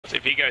So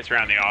if he goes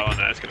around the island,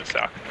 that's going to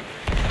suck.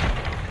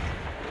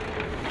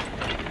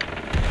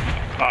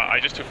 I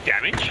just took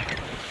damage.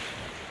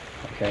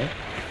 Okay.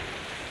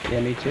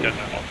 Yeah, me too. Don't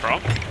know what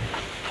from.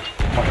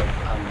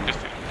 Oh, Just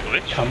a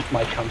glitch.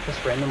 My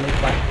compass randomly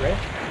flashed red.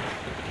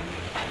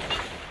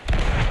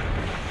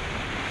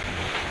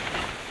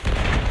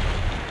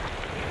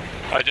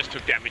 I just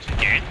took damage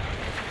again.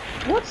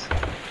 What?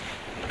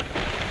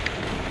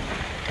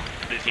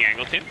 Losing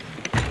angle, Tim.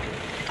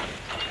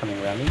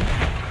 Coming around me.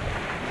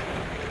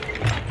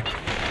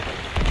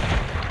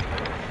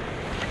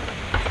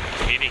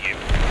 Hitting him.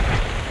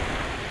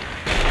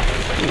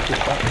 Ooh, good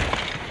shot.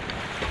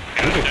 I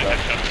don't have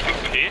shots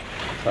fixed here.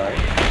 Sorry.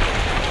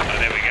 Oh,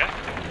 there we go.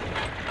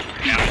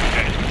 Now it's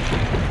good.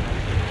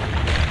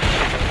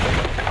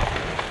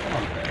 Come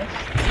on, Dennis.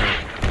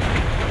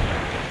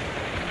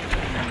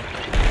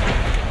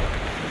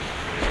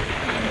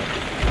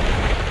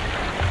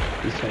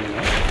 He's turning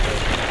off.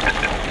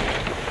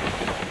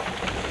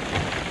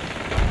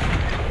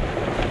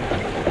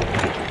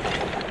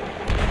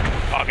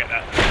 I'll get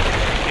that.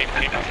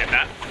 Keep us in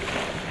that.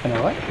 Can I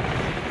what?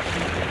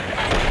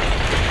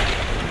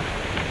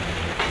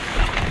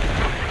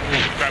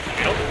 Grab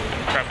wheel.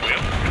 Grab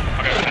wheel.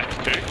 I'll go patch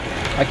too.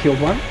 I killed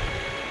one.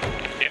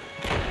 Yep.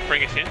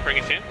 Bring us in. Bring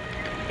us in.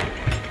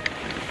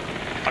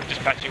 I'm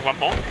just patching one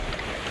more.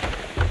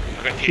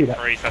 I've got Shoot hit out.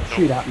 threes, that's all.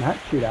 Shoot out, Matt.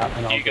 Shoot out,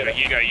 and I'll You go, get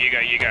it. you go, you go,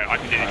 you go. I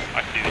can do this.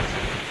 I can do this.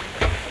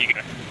 You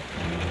go.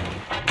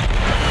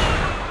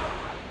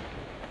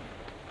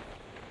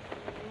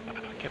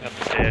 Get up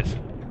the stairs.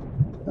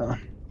 Oh.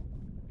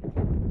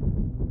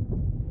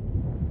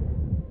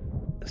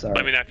 Sorry.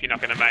 Let me know if you're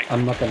not going to make.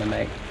 I'm not going to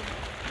make.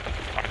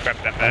 I'll grab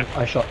that back.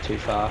 I shot too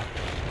far.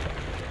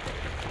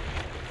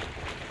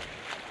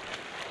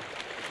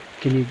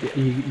 Can you,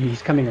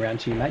 he's coming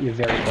around to you, Matt. You're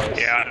very close.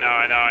 Yeah,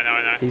 I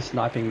know. He's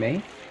sniping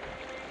me.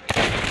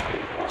 Oh,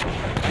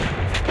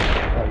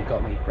 he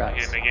got me.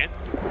 Rats. Hit him again.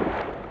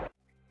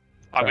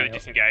 I'm going to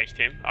disengage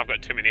him. I've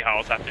got too many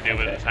holes I have to deal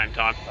with at the same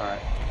time.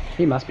 Alright.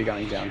 He must be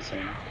going down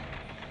soon.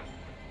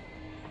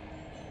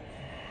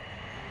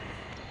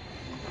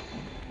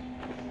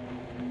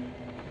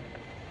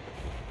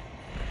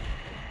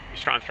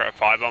 He's trying to throw a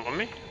firebomb on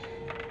me.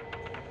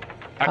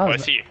 How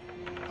close are you?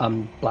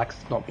 Black's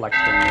not black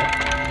screen yet.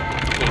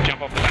 We'll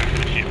jump off the back of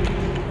the ship.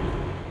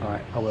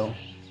 Alright, I will.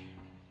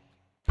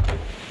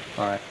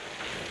 Alright.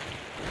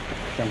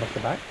 Jump off the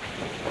back.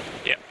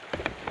 Yep.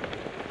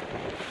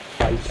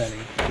 Oh, he's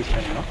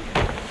turning off.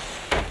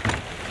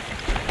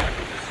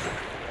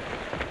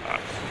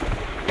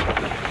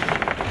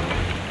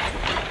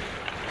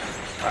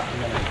 Alright,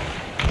 I'm gonna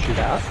shoot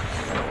out.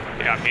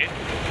 Yeah, I'm here.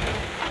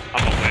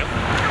 I'm on wheel.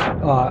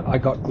 I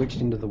got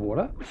glitched into the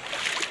water.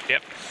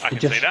 Yep, I can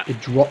see that.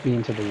 It dropped me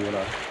into the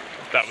water.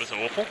 That was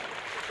awful.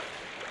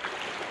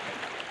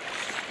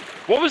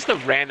 What was the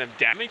random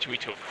damage we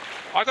took?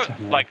 I got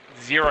like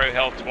 0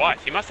 health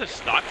twice. He must have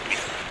sniped me.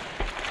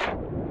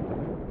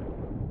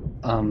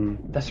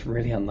 That's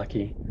really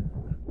unlucky.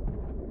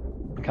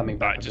 I'm coming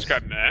back. Right, just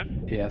grab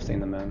Merm. Yeah, I've seen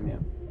the Merm, yeah.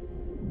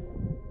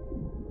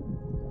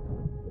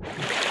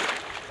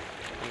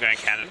 I'm going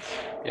cannons.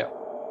 Yep.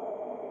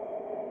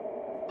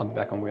 I'll be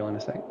back on wheel in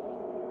a sec.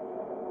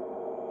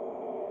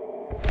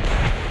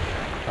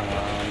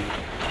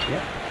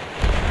 Yeah.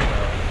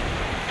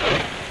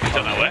 He's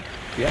on the left.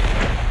 Yep.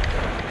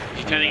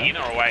 He's turning in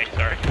or away,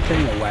 sorry.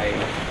 Turning away.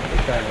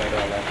 He's going away to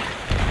our left.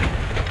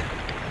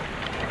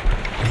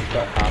 He's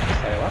got half the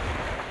sail up.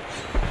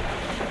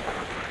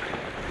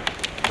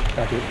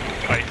 Back in.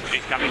 Oh,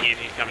 he's coming in,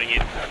 he's coming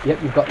in.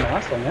 Yep, you've got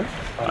mass on them.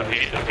 Up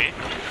here.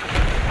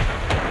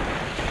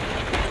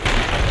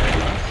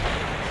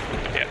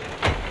 Yep.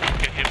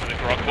 Get hit with a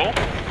grog ball.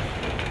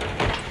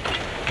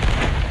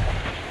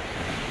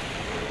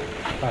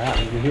 Oh,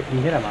 yeah, you hit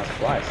him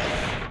twice.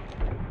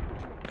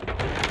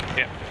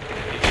 Yep.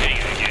 He's hitting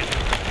it again.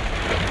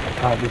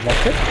 We've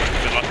lost it? We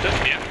lost it,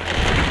 yeah.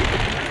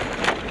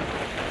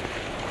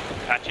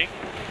 Patching.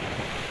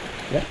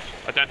 Yep.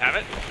 I don't have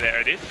it. There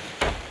it is.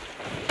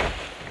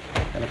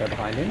 Gonna go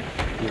behind him.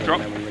 You Drop.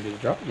 know when you're ready to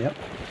drop. Yep.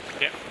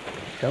 Yep.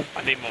 Go.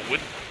 I need more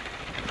wood.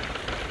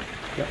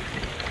 Yep.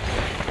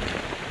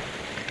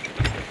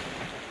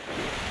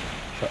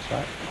 Shots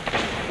right.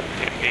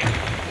 Yep, here.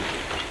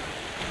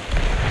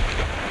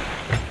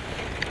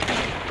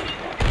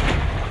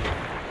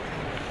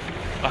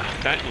 Oh,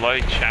 don't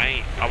load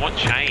chain. I want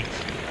chains.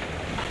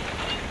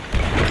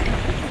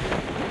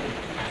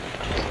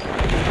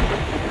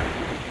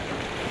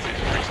 This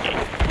is risky.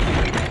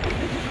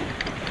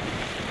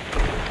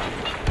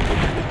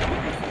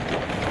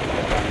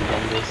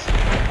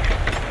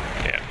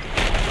 Yeah.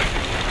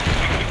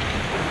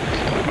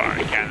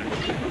 Firing cannons.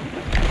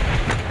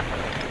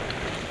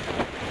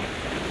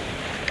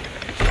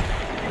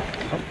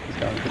 Oh, he's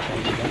going for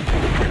change again.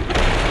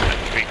 That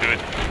should be good.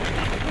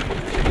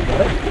 You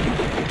got it?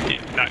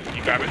 Yeah, no,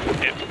 you grab it.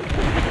 Yep.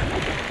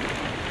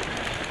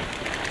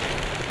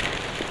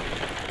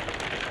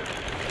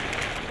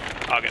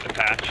 I'll get the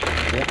patch.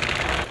 Yep.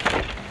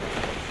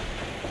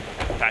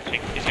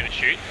 Patching. He's gonna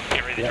shoot.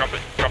 Get ready to drop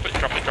it. Drop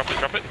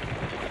it.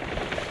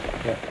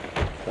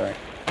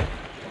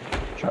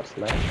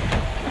 6 left. Oh,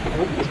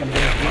 he's gonna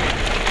get it.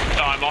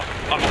 No, I'm off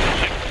the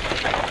ship.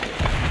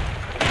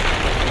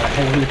 Alright,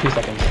 hang on, give me 2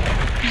 seconds.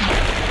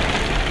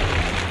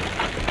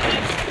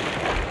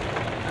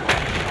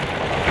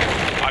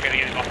 I've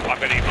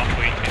got to get him off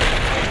for you.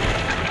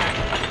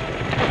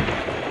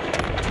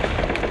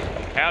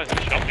 How does he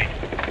shot me?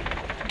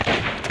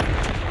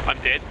 I'm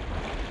dead.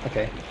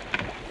 Okay.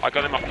 I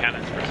got him off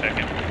cannons for a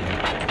second.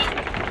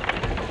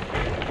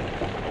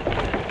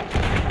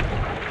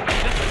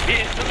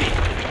 Yes, does he?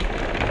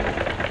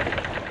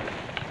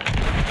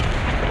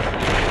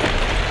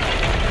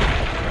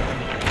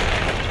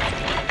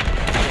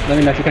 Let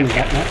me know if you're coming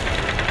back, Matt.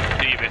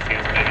 Do your best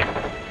against me.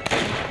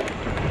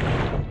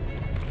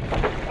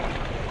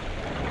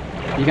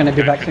 You're gonna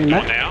be back soon,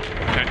 Matt? Now.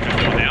 Going to the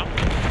door now.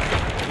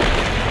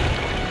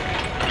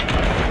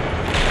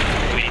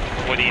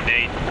 What do you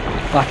need?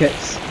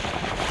 Buckets.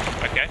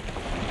 Okay.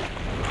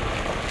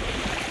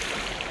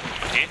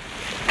 Here.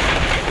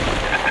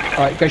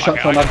 Alright, go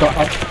shots on. I've got.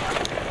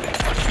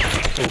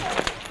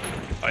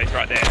 Oh, he's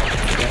right there.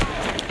 Yeah.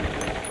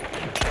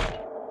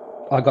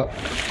 I got.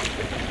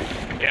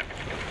 Yep.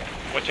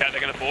 Watch out,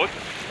 they're going to board.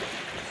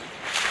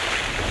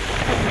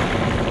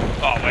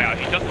 Oh wow,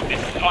 he doesn't miss.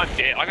 I'm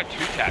dead. I got 2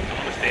 taps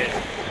on the stairs.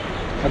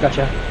 I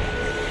gotcha.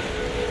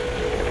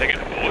 They're going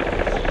to board.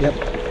 Yep.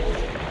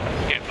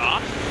 Get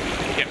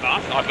masked. Get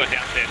masked. I've got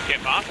downstairs.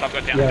 Get masked. I've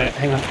got Yeah, downstairs.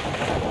 hang on.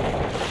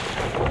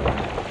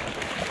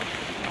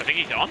 I think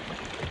he's on.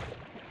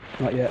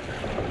 Not yet.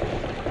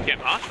 Get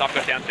masked. I've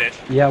got downstairs.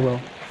 Yeah, I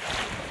will.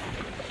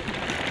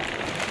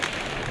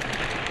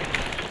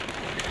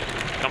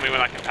 Tell me when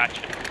I can patch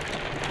it.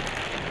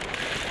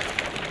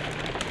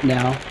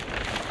 Now.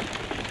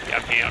 Yeah,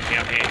 I'm here.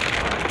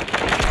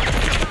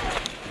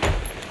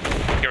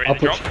 Get ready I'll to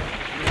put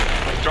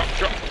drop.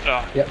 Drop.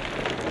 Oh. Yep.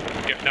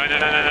 Yep. No.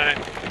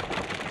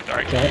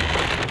 Sorry. Okay.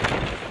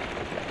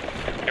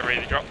 Get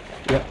ready to drop.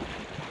 Yep.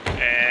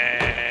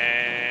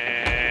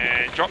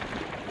 And drop.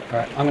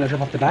 Alright, I'm gonna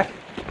drop off the back.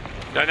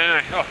 No.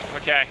 Oh,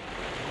 okay.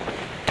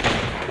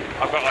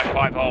 I've got like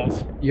 5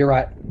 holes. You're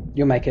right.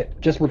 You'll make it.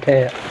 Just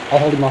repair. I'll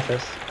hold him off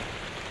this.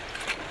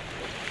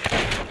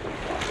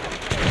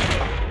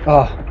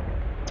 Oh.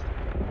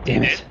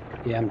 Damn it.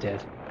 Yeah, I'm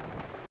dead.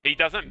 He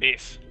doesn't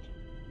miss.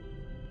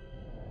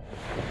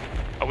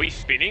 Are we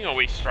spinning or are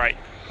we straight?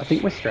 I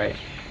think we're straight.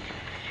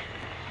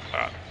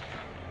 Alright.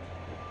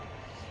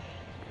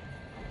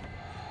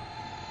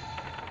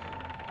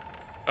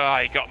 Oh,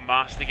 he got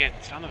masked again.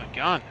 Son of a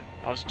gun.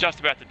 I was just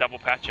about to double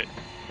patch it.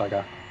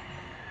 Bugger.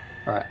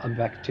 Alright, I'll be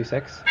back in 2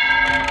 secs.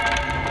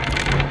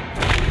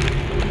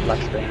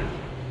 Black screen.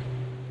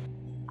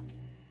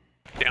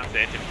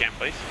 Downstairs if you can,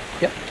 please.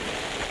 Yep.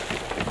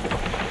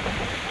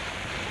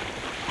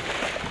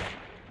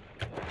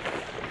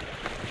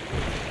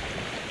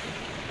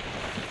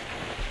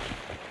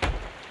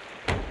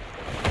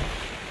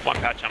 One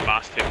patch on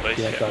mask too, please.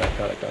 Yeah, got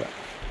it.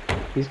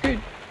 He's good.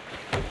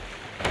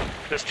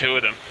 There's 2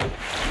 of them.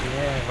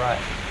 Yeah, right.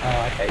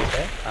 Oh, okay, he's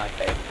there?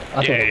 Okay. I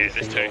thought Yeah, it was a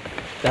there's single. 2.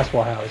 That's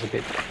why I was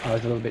a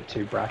little bit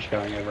too brash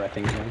going over, I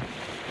think, then.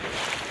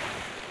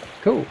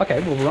 Cool, okay,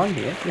 well we're on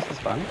here. This is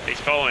fun.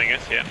 He's following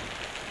us, yeah.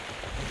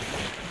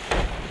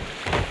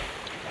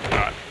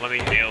 Alright, let me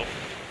heal.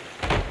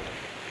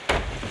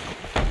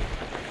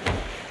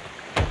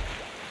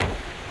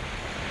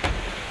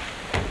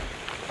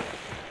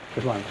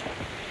 Good one.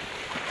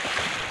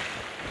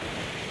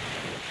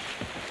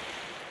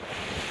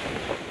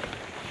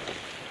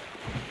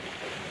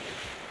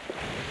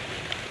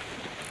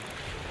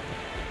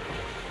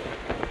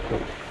 Cool.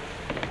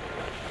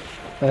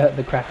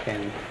 The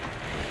Crack-Hen. You're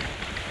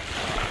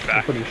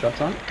Back. putting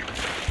shots on?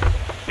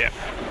 Yep.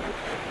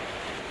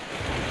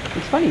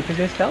 It's funny because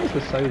their spells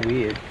were so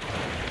weird.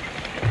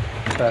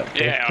 But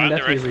they Yeah, I turned out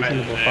to be underestimated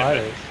reasonable them,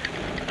 fighters.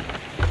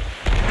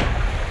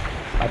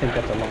 I think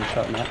that's a long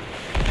shot, Matt.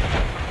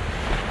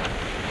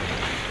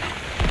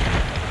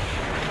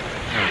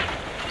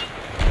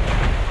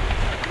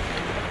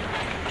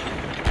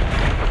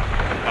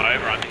 Not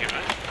over under here,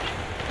 mate.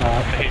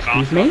 Hit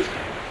Excuse masked. me?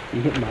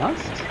 You hit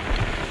masked?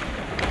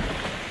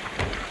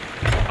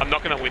 I'm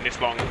not going to win this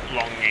long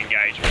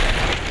engagement.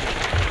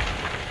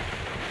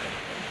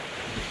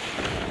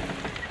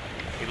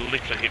 He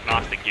literally hit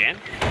masked again.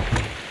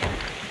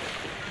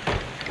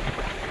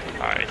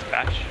 Alright, it's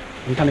batch.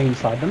 I'm coming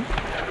inside them.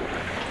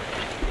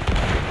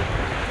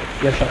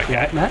 You have shots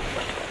right, Matt?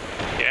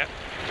 Yeah.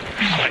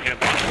 Taking a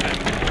bunch of them.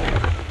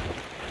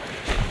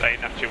 They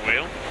knocked your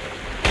wheel.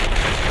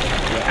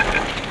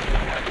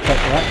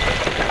 Shots right?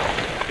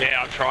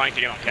 Yeah, I'm trying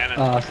to get on cannon.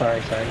 Oh, sorry,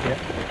 yeah.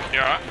 You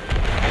alright?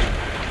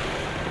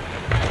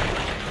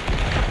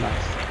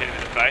 Nice. Hit him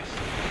in the face.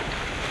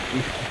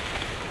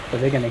 So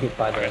they're gonna hit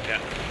by I the got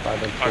down. by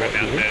the I got fort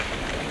here. downstairs.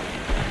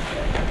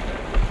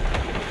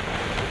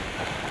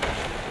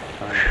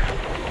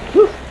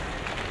 Whew.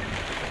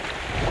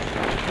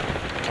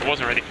 I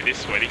wasn't ready for this,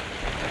 sweetie.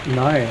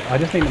 No, I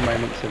just need a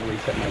moment to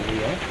reset my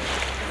wheel.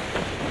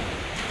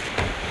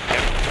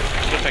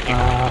 Just taking.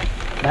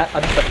 Matt, I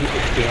just got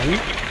hit again.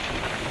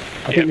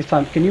 I think this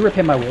time, can you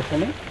repair my wheel for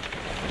me?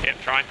 Yep,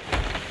 trying.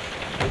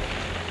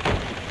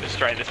 Just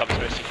straighten this up as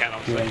best you can, You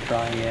obviously. ain't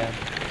trying, yeah.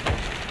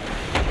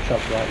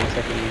 Chop right in a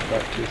second, you've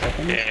got 2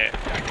 seconds. Yeah.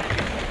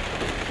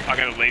 I'm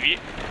gonna leave you.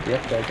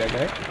 Yep, go, go,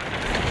 go.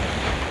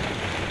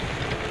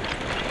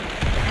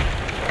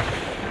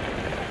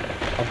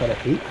 I've got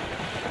to eat.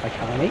 I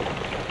can't eat.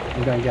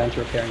 I'm going down to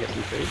repair and get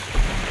some food.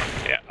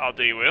 Yeah, I'll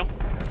do your wheel.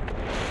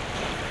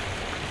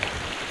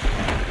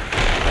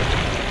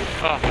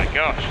 Oh my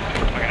gosh.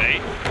 I'm gonna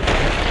eat.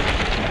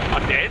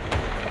 I'm dead.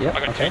 Yep, I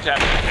got okay. 2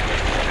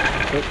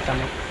 taps. Good,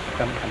 coming.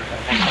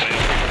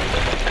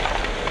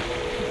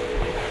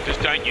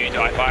 Just don't you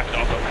die if I have to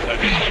offer, so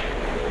good.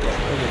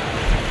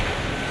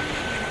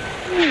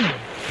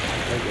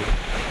 Very good.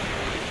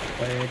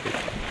 Very good.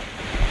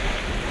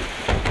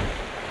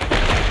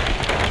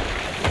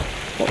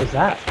 What was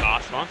that?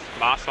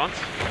 Mast once.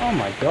 Oh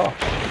my gosh.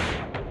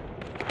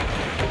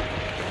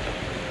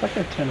 It's like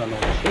they've turned on all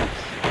the ships.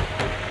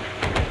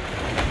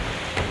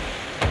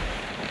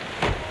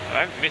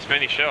 I haven't missed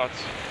many shots.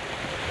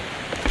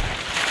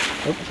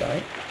 Oops,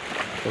 sorry.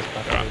 Just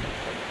Right.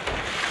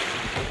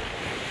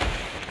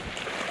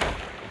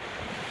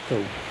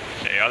 Cool.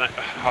 Yeah,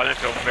 I don't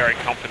feel very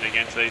confident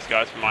against these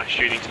guys for my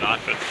shooting tonight,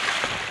 but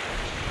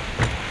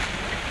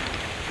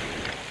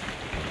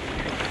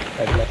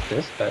They've left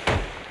us, but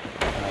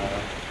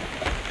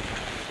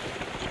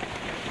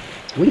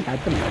we had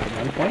them like at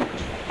one point.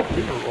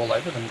 We were all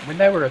over them when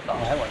they were at the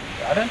island.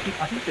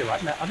 I think you're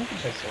right, Matt. I don't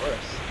think they saw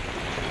us.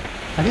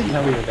 I didn't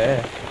know we were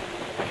there.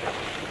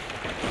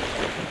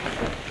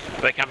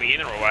 are they coming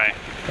in or away?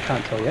 I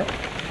can't tell yet.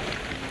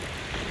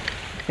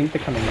 I think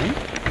they're coming in.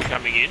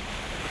 Coming in.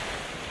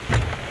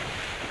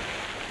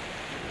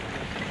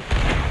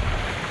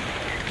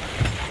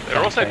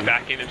 They're also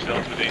backing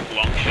themselves with these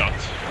long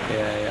shots.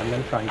 Yeah, I'm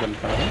going to try and get in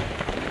front of them.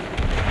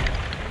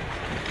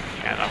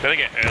 And I've got to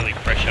get early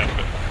pressure,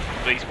 but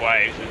these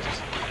waves are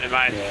just, they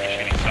may have to be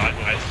shooting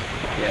sideways.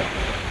 Yeah,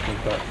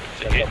 they've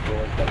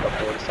got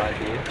broad side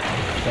here.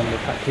 Then we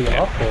cut peel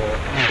off or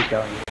keep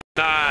going?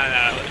 No,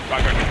 let's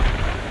bugger it.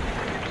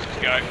 Let's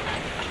just go.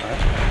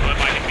 Alright. Well, it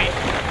might hit me.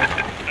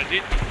 I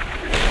did.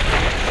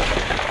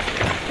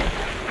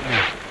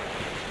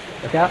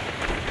 Look out.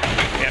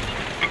 Yep.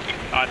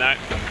 I know.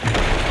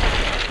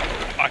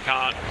 I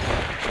can't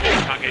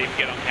even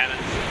get on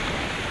cannons.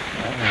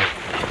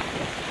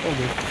 All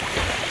good.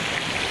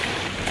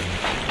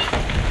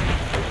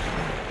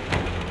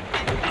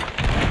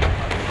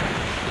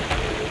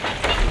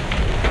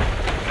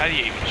 How do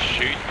you even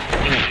shoot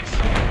this?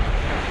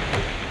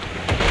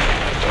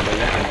 Well,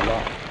 they're working a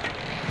lot.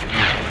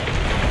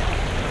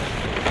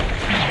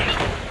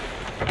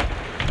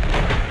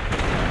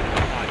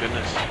 Oh my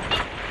goodness.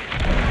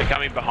 They're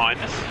coming behind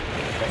us.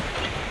 Okay.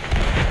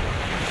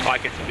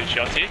 Might get some good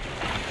shots here.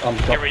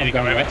 Get ready to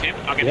go over, Tim.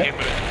 I'm going to hit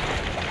with it.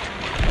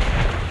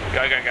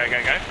 Go.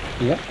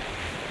 Yep.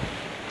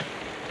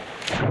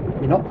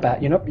 You're not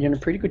bad. You're in a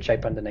pretty good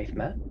shape underneath,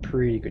 Matt.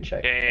 Pretty good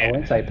shape. Yeah. I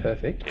won't say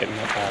perfect, but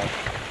not bad.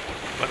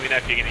 Let me know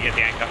if you're going to get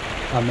the anchor.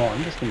 I'm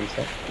on. Just give me a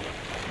sec.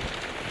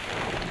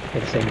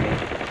 They've seen me.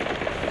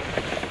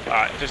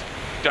 Alright, just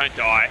don't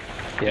die.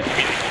 Yeah.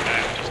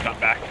 Just come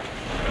back.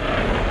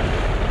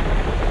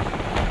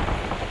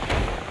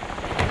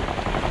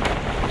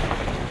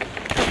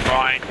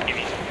 Try and give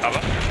me some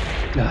cover.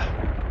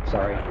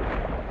 Sorry.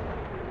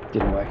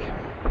 Didn't work.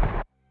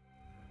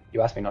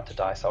 You asked me not to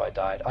die, so I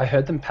died. I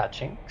heard them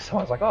patching, so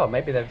I was like, oh,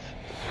 maybe they've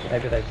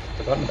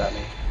forgotten about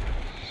me.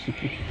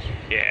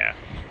 Yeah.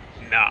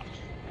 Nah.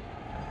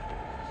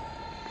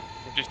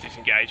 I'm just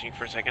disengaging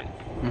for a second.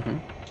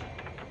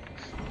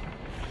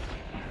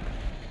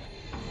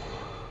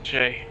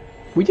 Gee.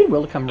 We did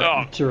well to come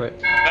Oh. to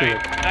it.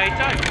 Hey,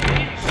 don't,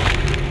 please.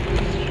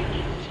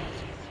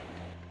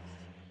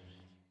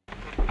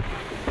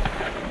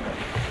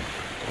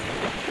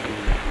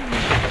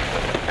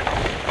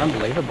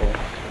 Unbelievable.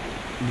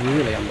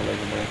 Really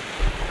unbelievable.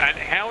 And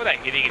how are they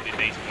hitting into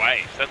these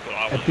waves? That's what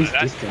I want At to this know.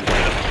 That's distance.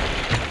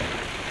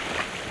 incredible.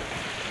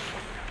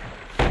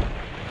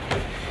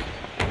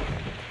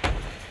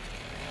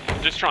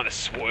 I'm just trying to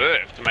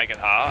swerve to make it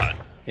hard.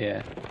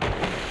 Yeah.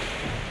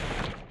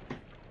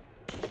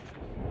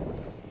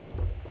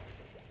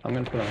 I'm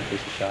gonna put on a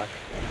piece of shark.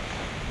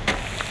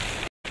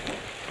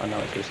 I know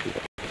it's risky,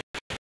 but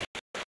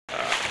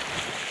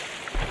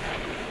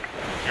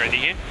You ready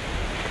here?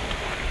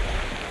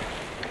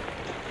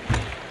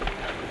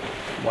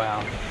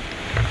 wow.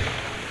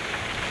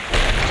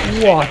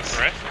 What?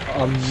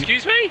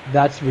 Excuse me?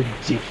 That's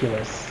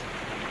ridiculous.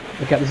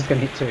 Look out, this is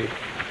gonna hit too.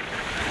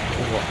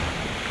 What?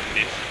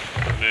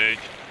 This mood.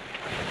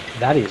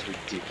 That is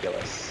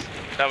ridiculous.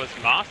 That was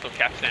mast or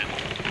capstan?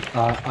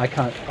 I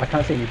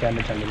can't see any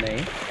damage under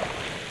me.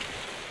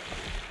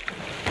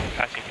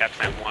 Passing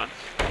capstan once.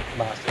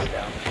 Master's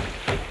down.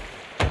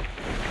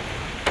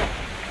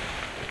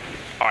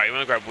 Alright, you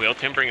want to grab wheel,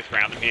 Tim? Bring us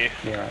round them here.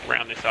 Yeah, right.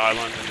 Round this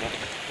island and we'll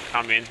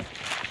come in.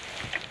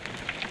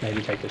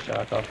 Maybe take the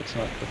shark off. It's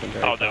not looking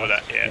very I'll deal with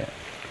that, fast. yeah.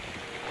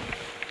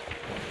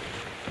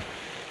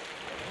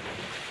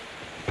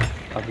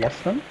 I've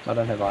lost them. I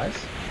don't have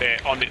eyes.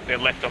 They're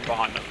left on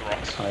behind the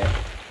rocks. Oh yeah.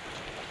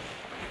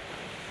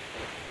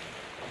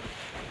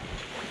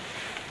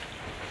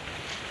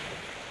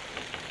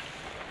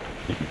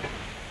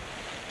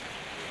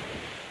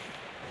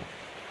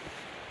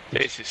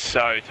 This is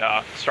so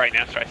tough. Straight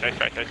now, straight.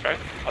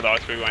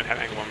 Otherwise we won't have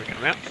angle when we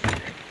come out.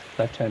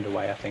 They've turned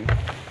away, I think.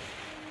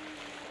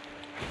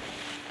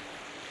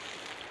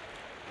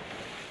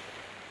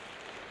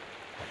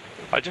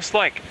 I just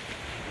like,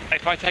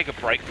 if I take a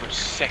break for a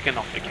second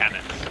off the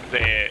cannons,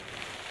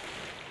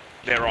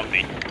 they're on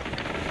me.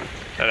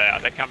 So they are.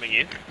 They're coming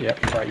in.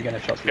 Yep. Right, you're gonna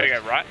have shots. Gotta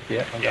go right.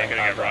 Yeah. Gotta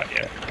go right.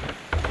 Yeah.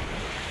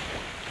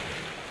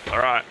 All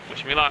right.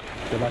 Wish me luck.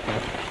 Good luck,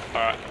 mate.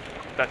 All right.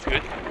 That's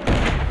good.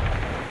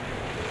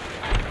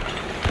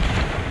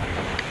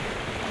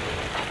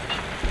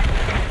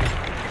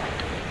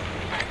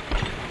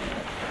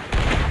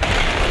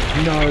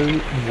 No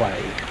way.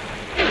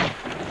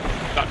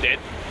 Not dead.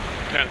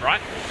 Turn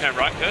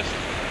right first.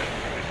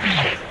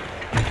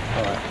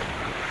 Alright.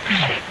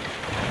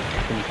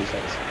 Give me 2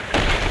 seconds.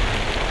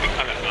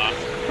 I'm at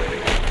last.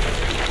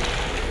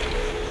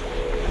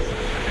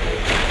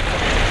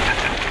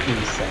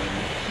 Insane.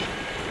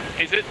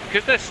 Is it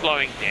because they're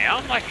slowing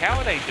down? Like, how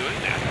are they doing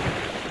that?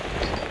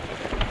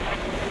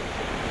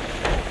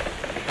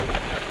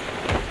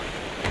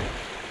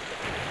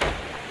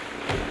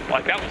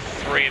 Like, that was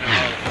 3 in a row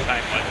at the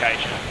same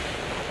location.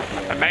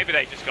 Yeah. And maybe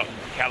they just got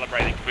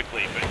calibrated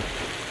quickly, but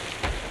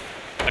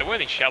they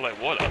weren't in shallow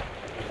water.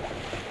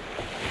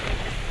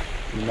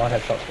 You might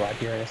have shots right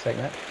here in a sec,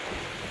 mate.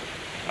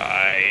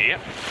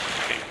 Yep.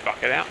 Can you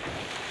buck it out?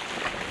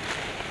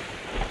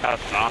 That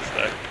was fast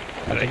though.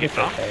 Did they hit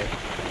enough? Okay.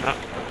 No.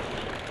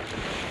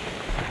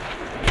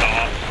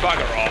 Oh,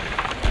 bugger off.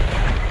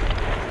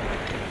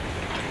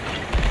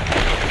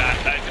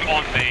 That's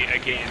on me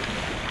again.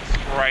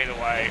 Straight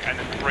away, and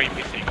then 3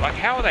 missing. Like,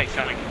 how are they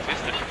so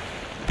inconsistent?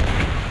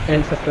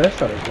 And it's the first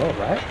shot as well,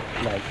 right?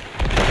 Like.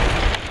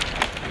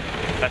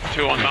 That's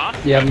 2 on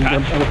mast? Yeah,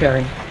 I'm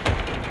repairing.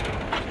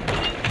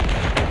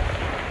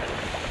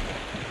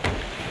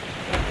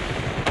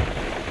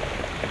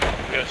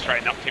 Go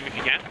straighten up, Tim, if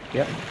you can.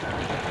 Yep.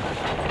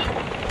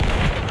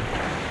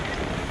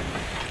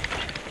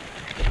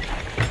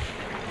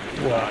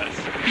 Nice.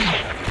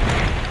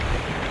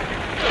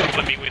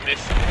 Let me win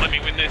this.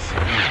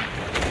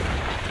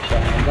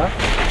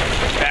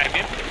 Bagged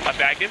him. I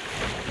bagged him.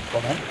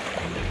 Well done.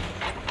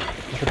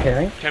 Just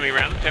repairing. Turn me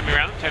around. Oh,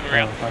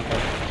 okay.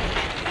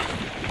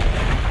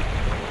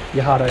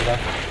 You're hard over.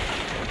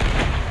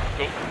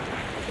 Cool.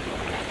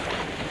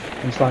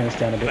 I'm slowing this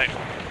down a bit.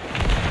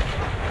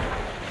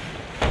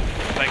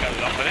 They got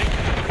it off, I think.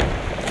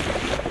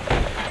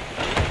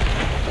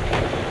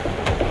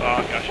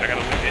 Oh gosh, I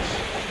gotta win this.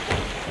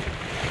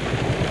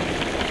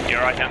 You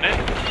alright down there?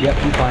 Yep,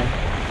 I'm fine.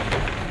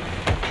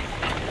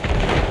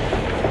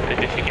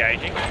 They're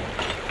disengaging.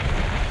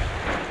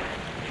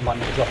 Might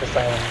need to drop a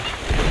sail.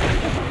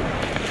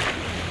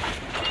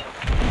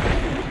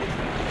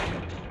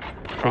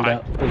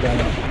 Right. Pull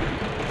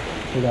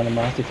down the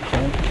mast if you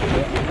can.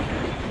 Yep.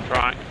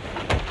 Right.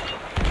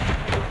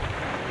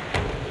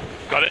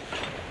 Got it.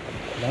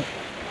 No.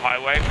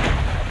 Highway.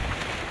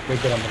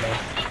 We're good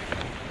underneath.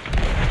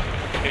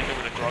 Hit them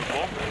with a grog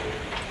ball.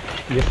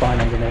 You're fine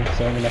underneath,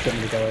 so I'm gonna get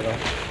me to go over.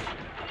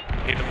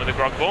 Hit them with a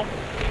grog ball.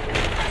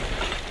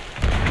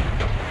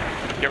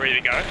 Get ready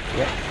to go.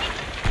 Yep.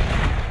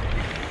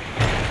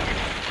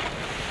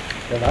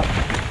 Build up.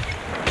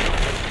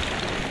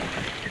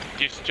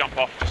 Just jump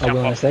off. I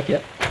will in a sec,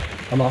 yep.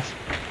 I'm off.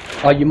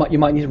 Oh, you might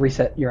need to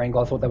reset your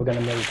angle. I thought they were going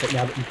to move, but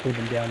now that you pulled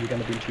them down, you're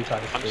going to be too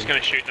tight. I'm just going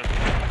to shoot them.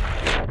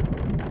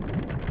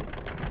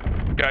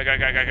 Go.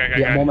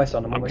 Yeah, I'm almost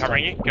on. I'm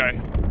covering you. Go.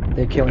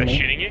 They're killing me.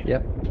 They're shooting you.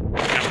 Yep.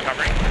 I'm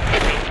covering.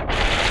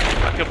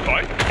 I killed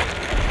both.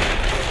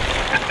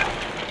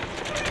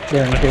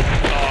 They're in the kill.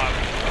 Oh,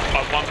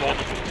 I've 1 ball,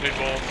 2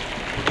 balls.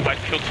 I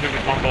killed 2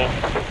 with 1 ball.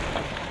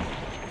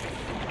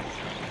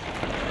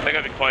 They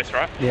gotta be close,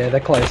 right? Yeah, they're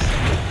close.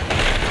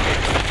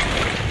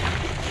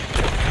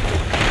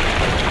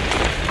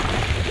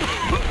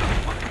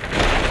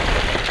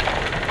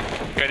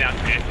 Go down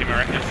to the team, I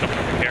reckon, stop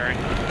preparing.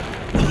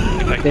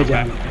 They're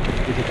down.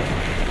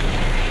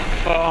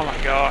 Oh my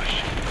gosh.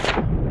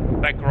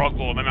 That grog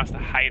ball, they must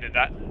have hated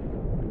that.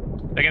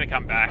 They're gonna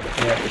come back.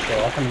 Yeah, for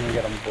sure. I'll come in and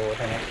get on board,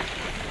 hang on.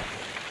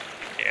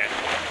 Yeah.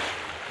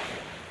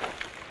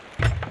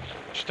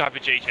 Just type a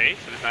GG,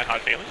 so there's no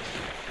hard feelings.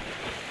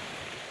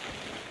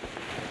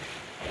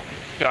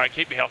 Go,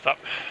 keep your health up.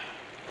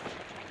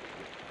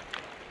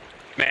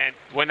 Man,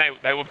 when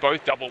they were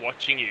both double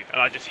watching you,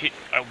 and I just hit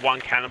a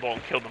 1 cannonball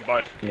and killed them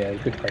both. Yeah,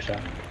 good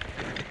pressure.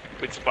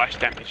 With splash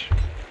damage.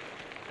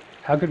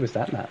 How good was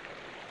that, Matt?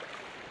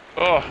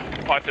 Oh,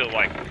 I feel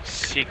like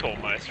sick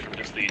almost from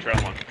just the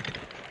adrenaline.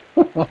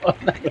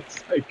 That was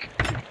so good.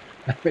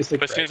 That was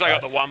But as soon as I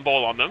got the 1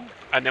 ball on them,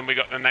 and then they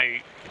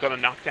got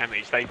enough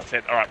damage, they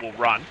said, "All right, we'll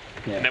run."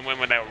 Yeah. And then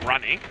when they were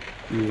running,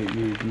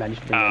 you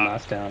managed to bring the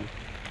mast down.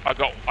 I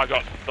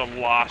got the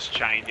last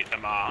chain hit the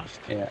mast.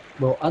 Yeah.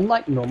 Well,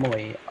 unlike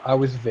normally, I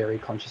was very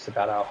conscious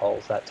about our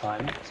holes that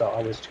time, so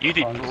I was. You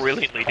did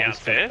brilliantly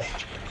downstairs.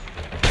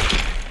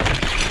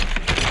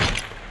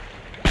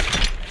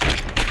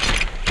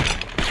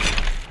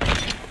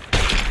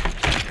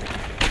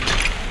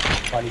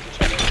 I need to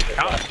change it a bit.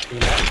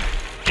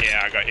 Right,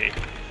 yeah, I got you.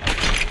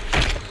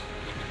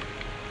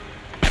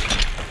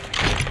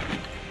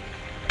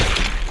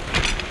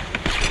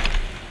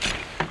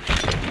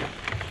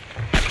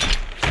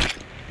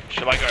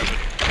 Should I go with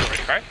the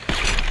recrack?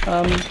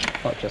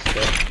 Not just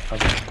yet. I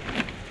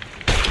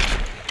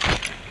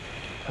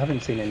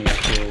haven't seen any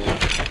actual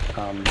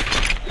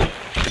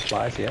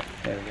supplies yet.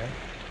 There we go.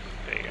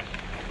 There you go.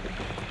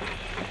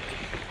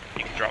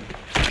 You can drop.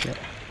 Yep.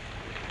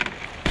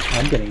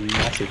 I'm getting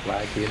massive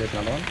lag here. There's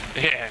another one.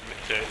 Yeah, me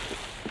too.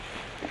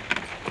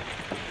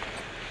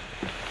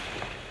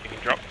 You can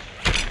drop.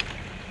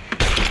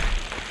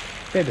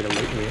 Fair bit of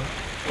loot here.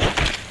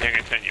 Yeah, I'm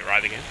going to turn you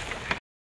right again.